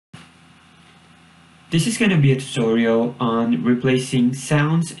This is going to be a tutorial on replacing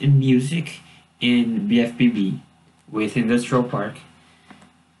sounds and music in BFBB with Industrial Park.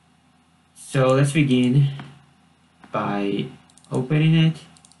 So let's begin by opening it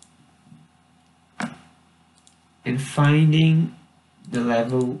and finding the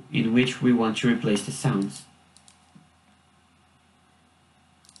level in which we want to replace the sounds.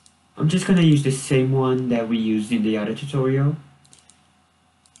 I'm just going to use the same one that we used in the other tutorial.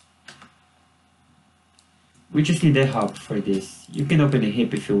 We just need a hub for this. You can open a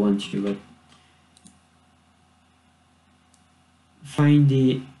hip if you want to, but find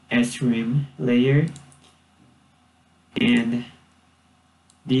the SRAM layer and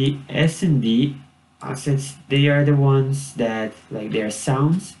the S and D assets. They are the ones that, like, they are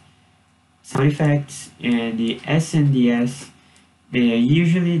sound effects, and the S and the S, they are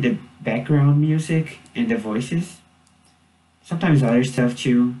usually the background music and the voices, sometimes other stuff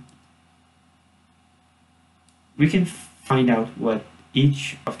too. We can find out what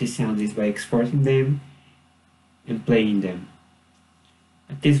each of the sounds is by exporting them and playing them.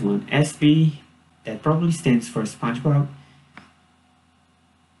 Like this one, SB, that probably stands for SpongeBob.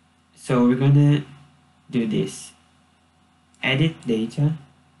 So we're gonna do this. Edit data,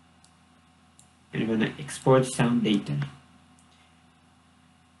 and we're gonna export sound data.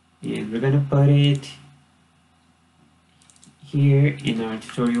 And we're gonna put it here in our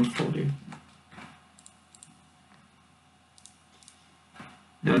tutorial folder.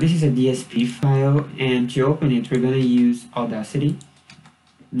 Now this is a DSP file, and to open it we're going to use Audacity,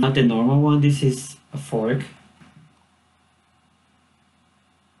 not the normal one. This is a fork.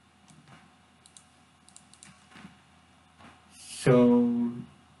 So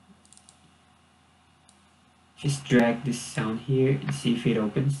just drag this sound here and see if it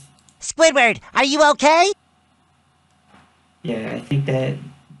opens. Squidward, are you okay? Yeah, I think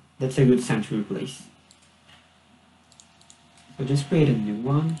that's a good sound to replace. So just create a new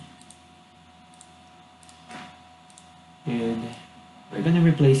one, and we're gonna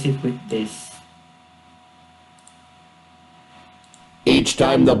replace it with this. Each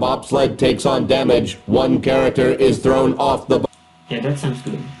time the bobsled takes on damage, one character is thrown off the Yeah, that sounds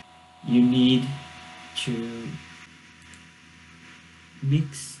good. You need to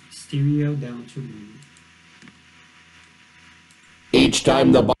mix stereo down to mono. Each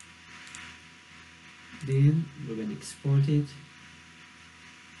time the Then we're gonna export it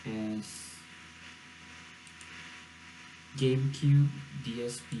as GameCube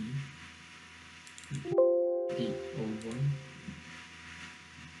DSP, the old one.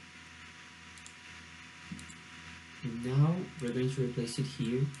 And now we're going to replace it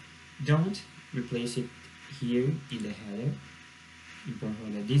here. Don't replace it here in the header. Import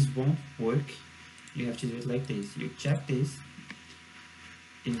header. This won't work. You have to do it like this. You check this,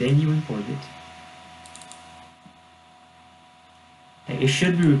 and then you import it. It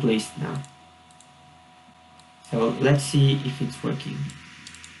should be replaced now. So let's see if it's working.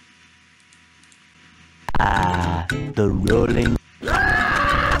 The rolling.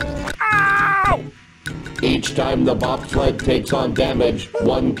 Each time the bobsled takes on damage,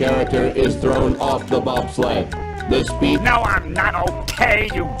 one character is thrown off the bobsled. The speed. No, I'm not okay,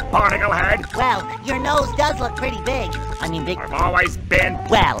 you barnacle head. Well, your nose does look pretty big. I mean, big. I've always been.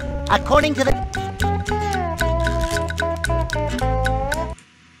 Well, according to the.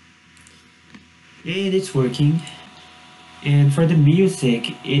 And it's working. And for the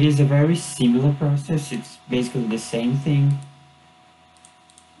music, it is a very similar process. It's basically the same thing.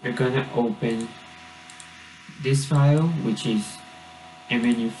 We're gonna open this file, which is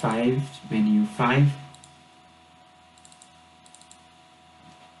menu5, menu 5.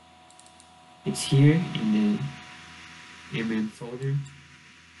 It's here in the MN folder.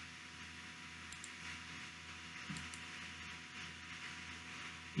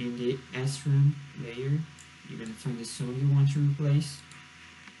 In the SRAM layer, you're going to find the song you want to replace.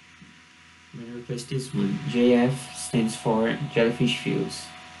 I'm going to replace this one. JF stands for Jellyfish Fields.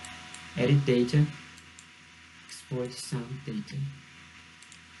 Edit data, export sound data.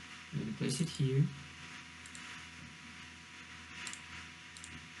 I'm going to place it here.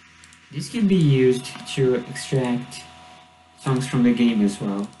 This can be used to extract songs from the game as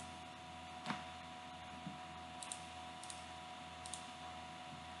well.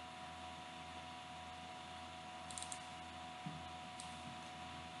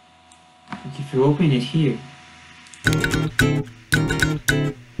 If you open it here,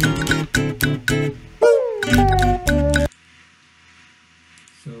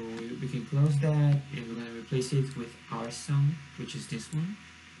 so we can close that, and we're going to replace it with our song, which is this one.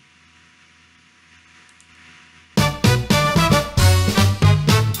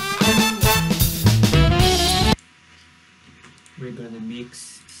 we're gonna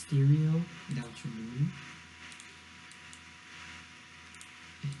mix stereo down to mono.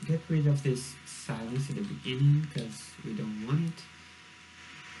 Get rid of this silence at the beginning because we don't want it.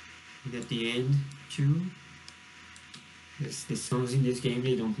 And at the end too, the songs in this game,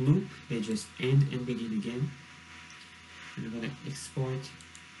 they don't loop, they just end and begin again. And I'm gonna export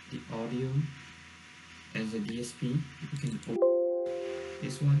the audio as a DSP. You can open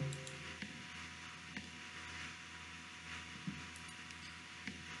this one.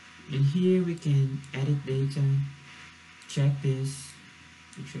 And here we can edit data, check this,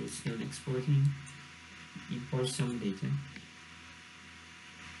 make sure it's done exporting, import some data.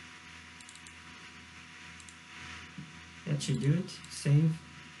 That should do it. Save.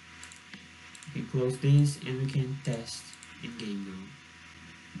 We can close this and we can test in game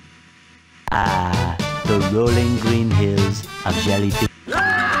now. The rolling green hills of Jellyfish.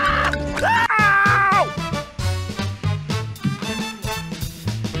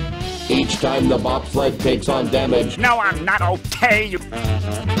 Each time the bobsled takes on damage, No, I'm not okay, you...